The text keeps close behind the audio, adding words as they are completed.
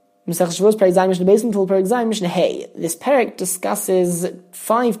Shavuos, Perek Zayin, Mishnah Beis, until Perek Zayin, Mishnah Hey. This perek discusses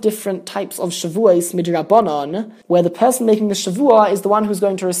 5 different types of Shavuos midrabanan, where the person making the Shavua is the one who's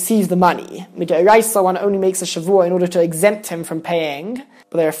going to receive the money. Mid'oraisa, one only makes a Shavua in order to exempt him from paying.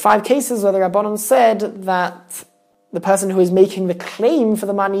 But there are 5 cases where the Rabbanon said that the person who is making the claim for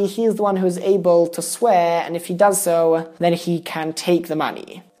the money, he is the one who is able to swear, and if he does so, then he can take the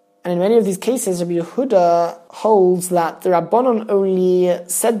money. And in many of these cases, Rabbi Yehuda holds that the Rabbanon only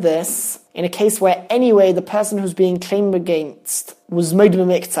said this in a case where anyway the person who's being claimed against was moed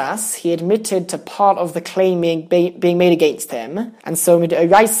b'miktas, he admitted to part of the claim being made against him, and so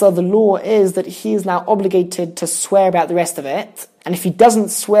mid'oraisa, the law is that he is now obligated to swear about the rest of it, and if he doesn't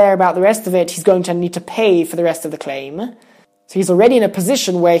swear about the rest of it, he's going to need to pay for the rest of the claim. So he's already in a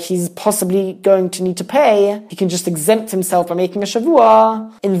position where he's possibly going to need to pay. He can just exempt himself by making a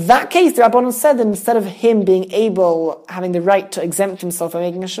Shavua. In that case, the Rabbanon said that instead of him having the right to exempt himself by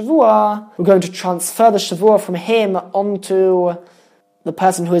making a Shavua, we're going to transfer the Shavua from him onto the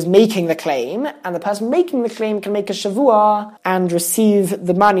person who is making the claim, and the person making the claim can make a Shavua and receive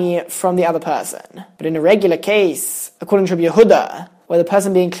the money from the other person. But in a regular case, according to Rabbi Yehuda, where the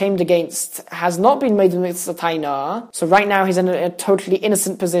person being claimed against has not been made mitzvah taina, so right now he's in a totally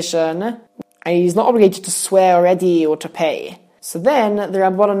innocent position, and he's not obligated to swear already or to pay. So then, the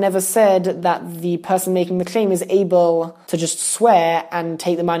Rabbanon never said that the person making the claim is able to just swear and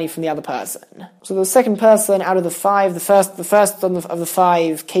take the money from the other person. So the second person out of the 5, the first of the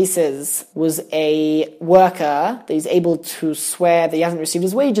 5 cases was a worker that is able to swear that he hasn't received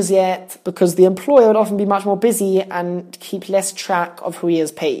his wages yet, because the employer would often be much more busy and keep less track of who he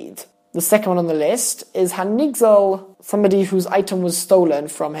has paid. The second one on the list is Hanigzal, somebody whose item was stolen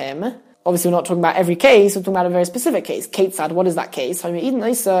from him. Obviously, we're not talking about every case, we're talking about a very specific case. Ketzad, what is that case?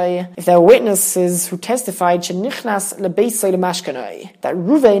 If there were witnesses who testified that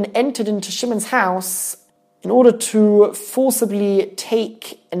Ruvain entered into Shimon's house in order to forcibly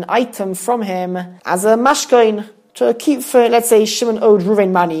take an item from him as a mashkoin, to keep for, let's say, Shimon owed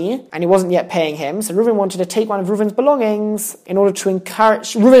Ruvain money, and he wasn't yet paying him, so Ruvain wanted to take one of Ruvain's belongings in order to encourage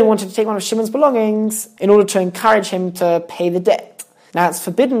Shimon's belongings in order to encourage him to pay the debt. Now, it's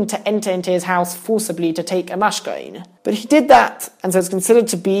forbidden to enter into his house forcibly to take a mashkoin. But he did that, and so it's considered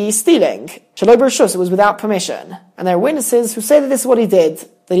to be stealing. Shaloi b'reshus, it was without permission. And there are witnesses who say that this is what he did,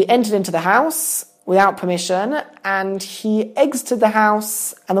 that he entered into the house without permission, and he exited the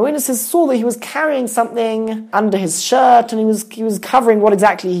house, and the witnesses saw that he was carrying something under his shirt, and he was covering what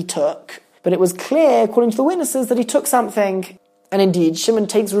exactly he took. But it was clear, according to the witnesses, that he took something. And indeed, Shimon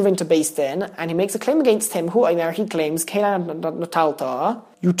takes Reuven to Beis Din, and he makes a claim against him. He claims,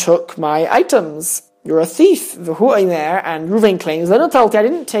 you took my items. You're a thief. And Reuven claims, I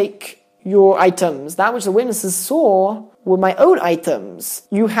didn't take your items. That which the witnesses saw were my own items.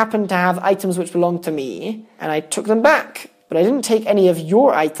 You happen to have items which belong to me, and I took them back. But I didn't take any of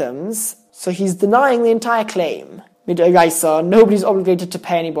your items, so he's denying the entire claim. Nobody's obligated to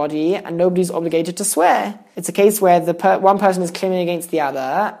pay anybody, and nobody's obligated to swear. It's a case where one person is claiming against the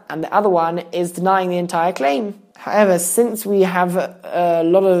other, and the other one is denying the entire claim. However, since we have a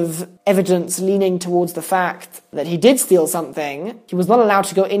lot of evidence leaning towards the fact that he did steal something, he was not allowed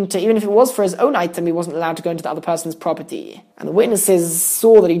to go into, even if it was for his own item, he wasn't allowed to go into the other person's property. And the witnesses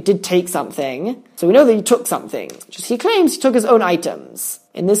saw that he did take something, so we know that he took something. Just he claims he took his own items.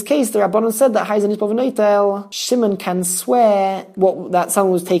 In this case, the Rabbanon said that Shimon can swear that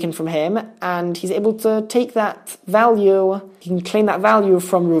someone was taken from him, and he's able to take that value, he can claim that value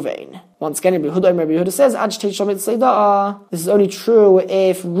from Ruvain. Once again, Rabbi Yehuda says, this is only true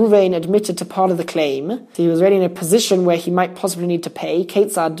if Ruvain admitted to part of the claim. So he was already in a position where he might possibly need to pay.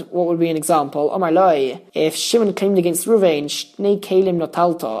 Ketzad, what would be an example? If Shimon claimed against Ruvain, Shnei Kelim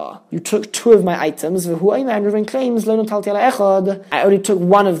Notalta, you took 2 of my items, and Ruvain claims, Lo Notalti ala echad, I only took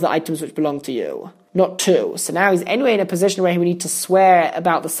 1 of the items which belong to you, not 2. So now he's anyway in a position where he would need to swear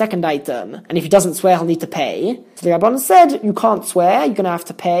about the second item, and if he doesn't swear, he'll need to pay. So the Rabbanan said, you can't swear, you're going to have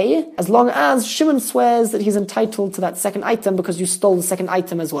to pay, as long as Shimon swears that he's entitled to that second item because you stole the second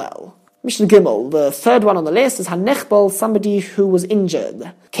item as well. Mishnah Gimel, the third one on the list is Hanechbal, somebody who was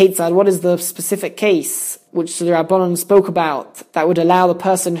injured. Ketzad, what is the specific case which the Rabbanan spoke about that would allow the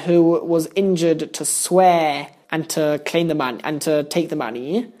person who was injured to swear and to claim the money, and to take the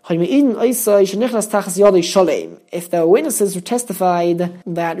money? If there were witnesses who testified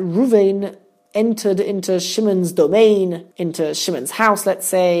that Ruvain entered into Shimon's domain, into Shimon's house, let's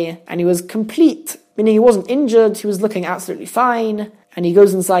say, and he was complete, meaning he wasn't injured, he was looking absolutely fine, and he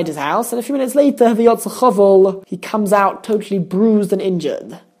goes inside his house, and a few minutes later, he comes out totally bruised and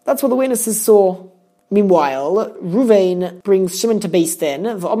injured. That's what the witnesses saw. Meanwhile, Ruvain brings Shimon to Beis Din,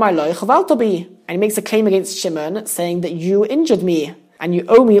 and he makes a claim against Shimon, saying that you injured me, and you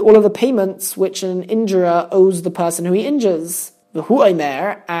owe me all of the payments which an injurer owes the person who he injures.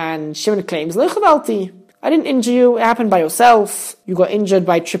 And Shimon claims, I didn't injure you, it happened by yourself. You got injured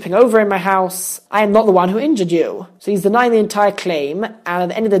by tripping over in my house. I am not the one who injured you. So he's denying the entire claim, and at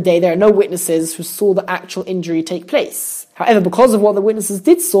the end of the day, there are no witnesses who saw the actual injury take place. However, because of what the witnesses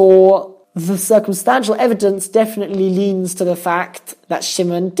did saw, the circumstantial evidence definitely leans to the fact that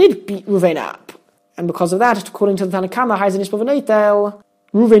Shimon did beat Ruvain up. And because of that, according to the Tanna Kama,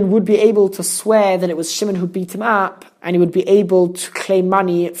 Ruvain would be able to swear that it was Shimon who beat him up, and he would be able to claim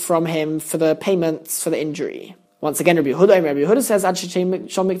money from him for the payments for the injury. Once again, Rabbi Yehuda says,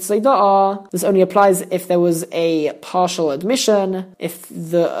 this only applies if there was a partial admission. If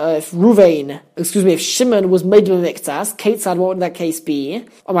Shimon was made of a miktas, Ketzad, what would that case be? If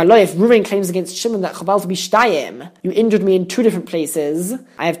Ruvain claims against Shimon that Chabal to be shtayim, you injured me in two different places,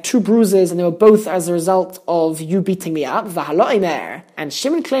 I have two bruises, and they were both as a result of you beating me up, and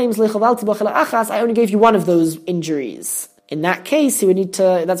Shimon claims, I only gave you one of those injuries. In that case, he would need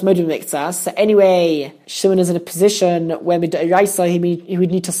to, that's motive miktas. So anyway, Shimon is in a position where he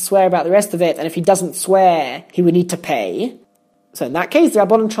would need to swear about the rest of it, and if he doesn't swear, he would need to pay. So in that case, the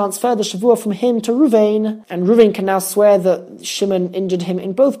Rabbanan transfer the Shavuot from him to Ruvain, and Ruvain can now swear that Shimon injured him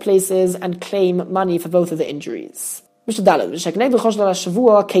in both places and claim money for both of the injuries. What is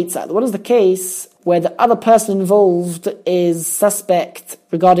the case where the other person involved is suspect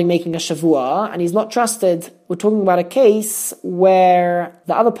regarding making a Shavuah, and he's not trusted? We're talking about a case where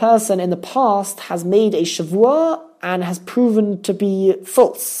the other person in the past has made a Shavuah and has proven to be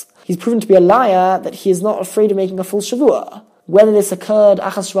false. He's proven to be a liar, that he is not afraid of making a full Shavuah. Whether this occurred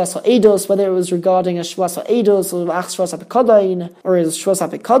achas Shavuos ha'edos, whether it was regarding a Shavuos ha'edos, or achas Shavuos ha'pikodain, or a Shavuos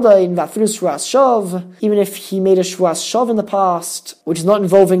ha'pikodain, va'afilu Shavuos shav, even if he made a Shavuos shav in the past, which is not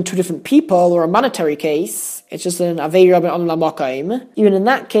involving two different people or a monetary case, it's just an aveira ben on l'makaim. Even in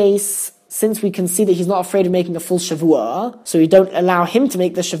that case, since we can see that he's not afraid of making a full Shavuah, so we don't allow him to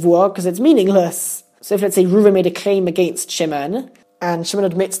make the Shavuah because it's meaningless. So if, let's say, Reuven made a claim against Shimon, and Shimon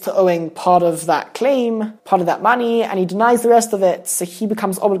admits to owing part of that claim, part of that money, and he denies the rest of it, so he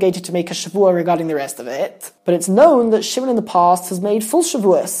becomes obligated to make a Shavuah regarding the rest of it. But it's known that Shimon in the past has made full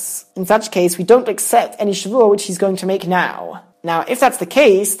Shavuos. In such case, we don't accept any Shavuah which he's going to make now. Now, if that's the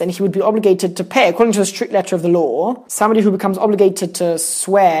case, then he would be obligated to pay, according to the strict letter of the law. Somebody who becomes obligated to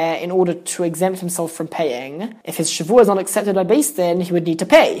swear in order to exempt himself from paying, if his Shavuah is not accepted by Beis Din, he would need to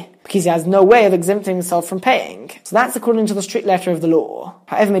pay, because he has no way of exempting himself from paying. So that's according to the strict letter of the law.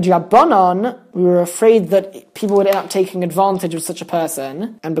 However, Midrabanan, we were afraid that people would end up taking advantage of such a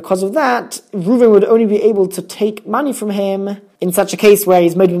person, and because of that, Reuven would only be able to take money from him in such a case where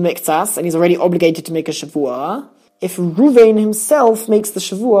he's made with miktas, and he's already obligated to make a Shavuah, if Reuven himself makes the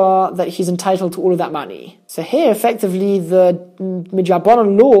Shavuah that he's entitled to all of that money. So here, effectively, the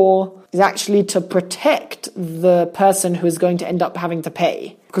Midrabanan law is actually to protect the person who is going to end up having to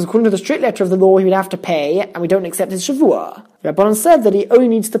pay. Because according to the strict letter of the law, he would have to pay, and we don't accept his Shavuah. Rabbanan said that he only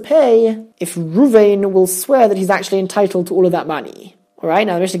needs to pay if Reuven will swear that he's actually entitled to all of that money. Alright,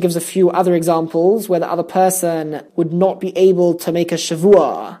 now the Mishnah gives a few other examples where the other person would not be able to make a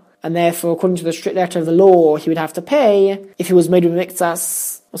Shavuah, and therefore, according to the strict letter of the law, he would have to pay if he was made with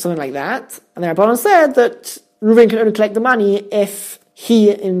miktas or something like that. And the Rabbanan said that Reuven can only collect the money if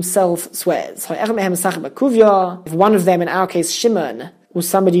he himself swears. If one of them, in our case Shimon, was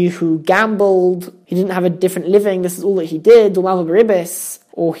somebody who gambled, he didn't have a different living, this is all that he did,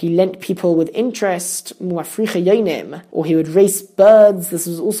 or he lent people with interest, or he would race birds, this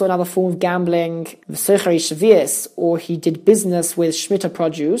was also another form of gambling, or he did business with Shemitah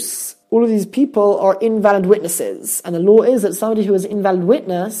produce. All of these people are invalid witnesses, and the law is that somebody who is an invalid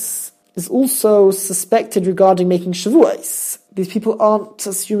witness is also suspected regarding making Shavuos. These people aren't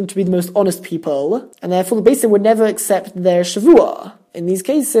assumed to be the most honest people, and therefore the Beis Din would never accept their Shavuah. In these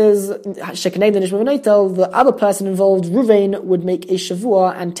cases, the other person involved, Reuven, would make a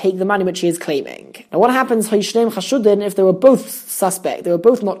Shavuah and take the money which he is claiming. Now what happens if they were both suspect, they were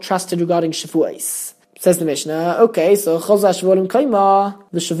both not trusted regarding Shavuos? Says the Mishnah, okay, so the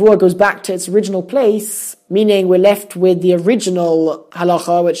Shavuah goes back to its original place, meaning we're left with the original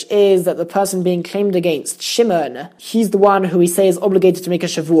halacha, which is that the person being claimed against, Shimon, he's the one who we say is obligated to make a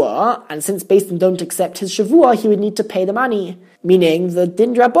Shavuah, and since Beis Din don't accept his Shavuah, he would need to pay the money. Meaning the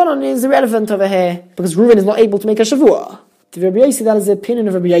Din Rabbanon is irrelevant over here, because Reuven is not able to make a Shavuah. The Rabbi Yossi, that is the opinion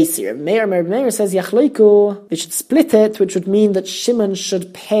of Rabbi Yossi. Rabbi Meir says, Yachloiku, they should split it, which would mean that Shimon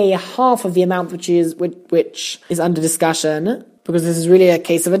should pay half of the amount which is under discussion, because this is really a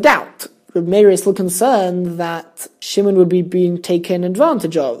case of a doubt. Reb Meir is still concerned that Shimon would be being taken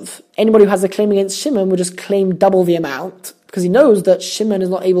advantage of. Anybody who has a claim against Shimon would just claim double the amount, because he knows that Shimon is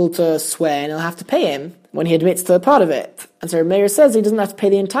not able to swear and he'll have to pay him when he admits to a part of it. And so Reb Meir says he doesn't have to pay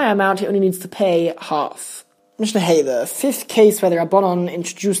the entire amount, he only needs to pay half. Mishnah Hey, the fifth case where the Rabbanon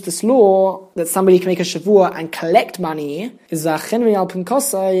introduced this law that somebody can make a Shavuos and collect money is a Chenvi al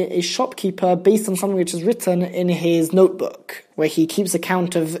Pinkosai, a shopkeeper based on something which is written in his notebook, where he keeps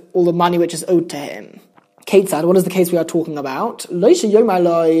account of all the money which is owed to him. Ketzad, what is the case we are talking about?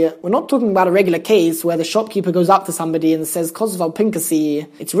 We're not talking about a regular case where the shopkeeper goes up to somebody and says, Kosov al Pinkasi,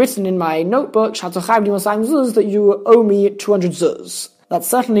 it's written in my notebook, that you owe me 200 zuz. That's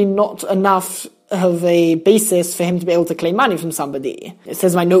certainly not enough of a basis for him to be able to claim money from somebody. It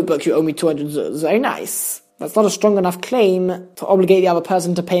says in my notebook, you owe me 200 zuz. Very nice. That's not a strong enough claim to obligate the other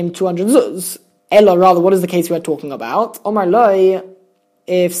person to pay him 200 zuz. Ella, rather, what is the case we are talking about? Omar Loi,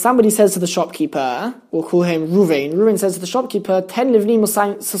 if somebody says to the shopkeeper, we'll call him Ruvain says to the shopkeeper, 10 livni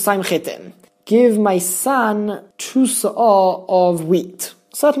susaim chetim. Give my son 2 sa'ah of wheat.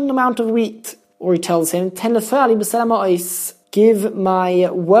 A certain amount of wheat. Or he tells him, 10 lefali b'sela ma'is. Give my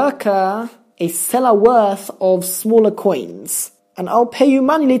worker a seller worth of smaller coins, and I'll pay you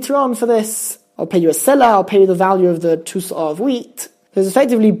money later on for this. I'll pay you a seller, I'll pay you the value of the 2 sa'ah of wheat. So he's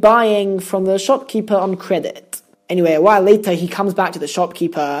effectively buying from the shopkeeper on credit. Anyway, a while later he comes back to the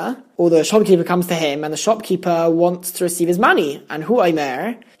shopkeeper, or the shopkeeper comes to him, and the shopkeeper wants to receive his money. And hu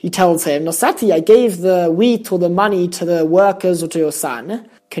Aimer, he tells him, Nosati, I gave the wheat or the money to the workers or to your son.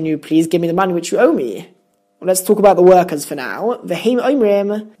 Can you please give me the money which you owe me? Let's talk about the workers for now. The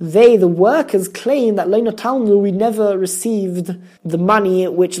workers claim that Leina Talnu, we never received the money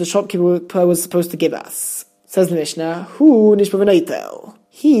which the shopkeeper was supposed to give us. Says the Mishnah,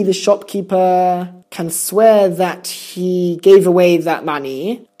 he, the shopkeeper, can swear that he gave away that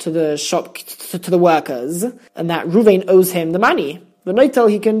money to the workers, and that Ruvain owes him the money. V'noitel,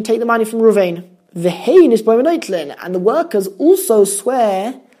 he can take the money from Ruvain. And the workers also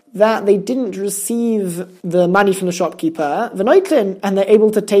swear that they didn't receive the money from the shopkeeper, and they're able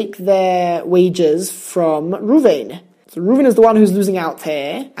to take their wages from Ruvain. So Ruvain is the one who's losing out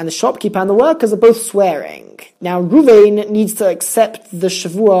here, and the shopkeeper and the workers are both swearing. Now Ruvain needs to accept the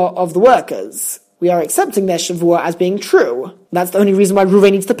Shavuos of the workers. We are accepting their Shavuos as being true. That's the only reason why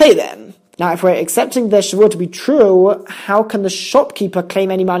Ruvain needs to pay them. Now if we're accepting their Shavuos to be true, how can the shopkeeper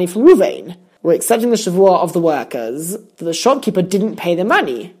claim any money from Ruvain? We're accepting the Shavuos of the workers, but the shopkeeper didn't pay the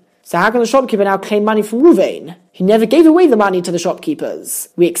money. So how can the shopkeeper now claim money from Ruvain? He never gave away the money to the shopkeepers.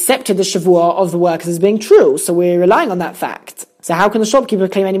 We accepted the Shavuos of the workers as being true, so we're relying on that fact. So how can the shopkeeper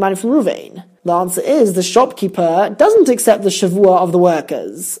claim any money from Ruvain? The answer is the shopkeeper doesn't accept the Shavuos of the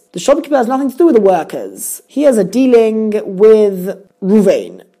workers. The shopkeeper has nothing to do with the workers. He has a dealing with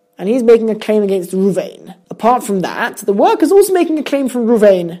Ruvain, and he's making a claim against Ruvain. Apart from that, the worker's also making a claim from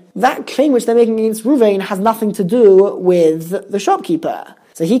Ruvain. That claim which they're making against Ruvain has nothing to do with the shopkeeper.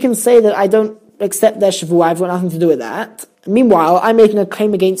 So he can say that I don't accept their Shavuos, I've got nothing to do with that. Meanwhile, I'm making a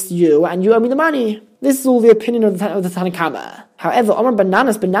claim against you, and you owe me the money. This is all the opinion of the Tanakama. However, Omar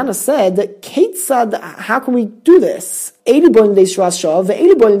Bananas said, Ketzad, how can we do this? These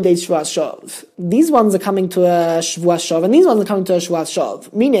ones are coming to a Shavuos Shav, and these ones are coming to a Shavuos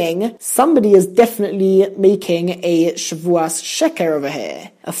Shav. Meaning, somebody is definitely making a Shavuos Sheker over here.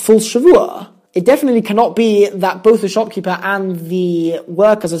 A full Shavuos. It definitely cannot be that both the shopkeeper and the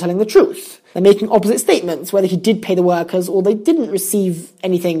workers are telling the truth. They're making opposite statements, whether he did pay the workers or they didn't receive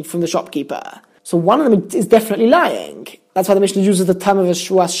anything from the shopkeeper. So one of them is definitely lying. That's why the Mishnah uses the term of a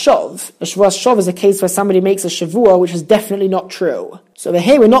Shavuos Shav. A Shavuos Shav is a case where somebody makes a Shavuos which is definitely not true. So over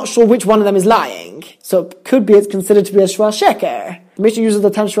here we're not sure which one of them is lying. So it could be it's considered to be a Shavuos Sheker. The Mishnah uses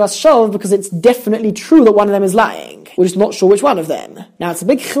the term Shavuos Shav because it's definitely true that one of them is lying. We're just not sure which one of them. Now it's a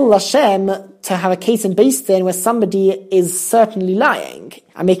big chil Hashem to have a case in Beis Din where somebody is certainly lying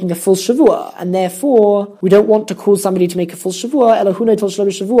and making a full Shavuos, and therefore we don't want to cause somebody to make a full Shavuos. Elohunay tol shlo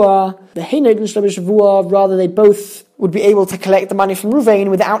b'Shavuos, the Heinay tol shlo b'Shavuos. Rather, they both would be able to collect the money from Ruvain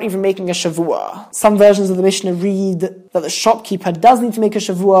without even making a Shavuos. Some versions of the Mishnah read that the shopkeeper does need to make a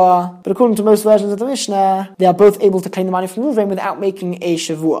Shavuos, but according to most versions of the Mishnah, they are both able to claim the money from Ruvain without making a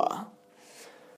Shavuos.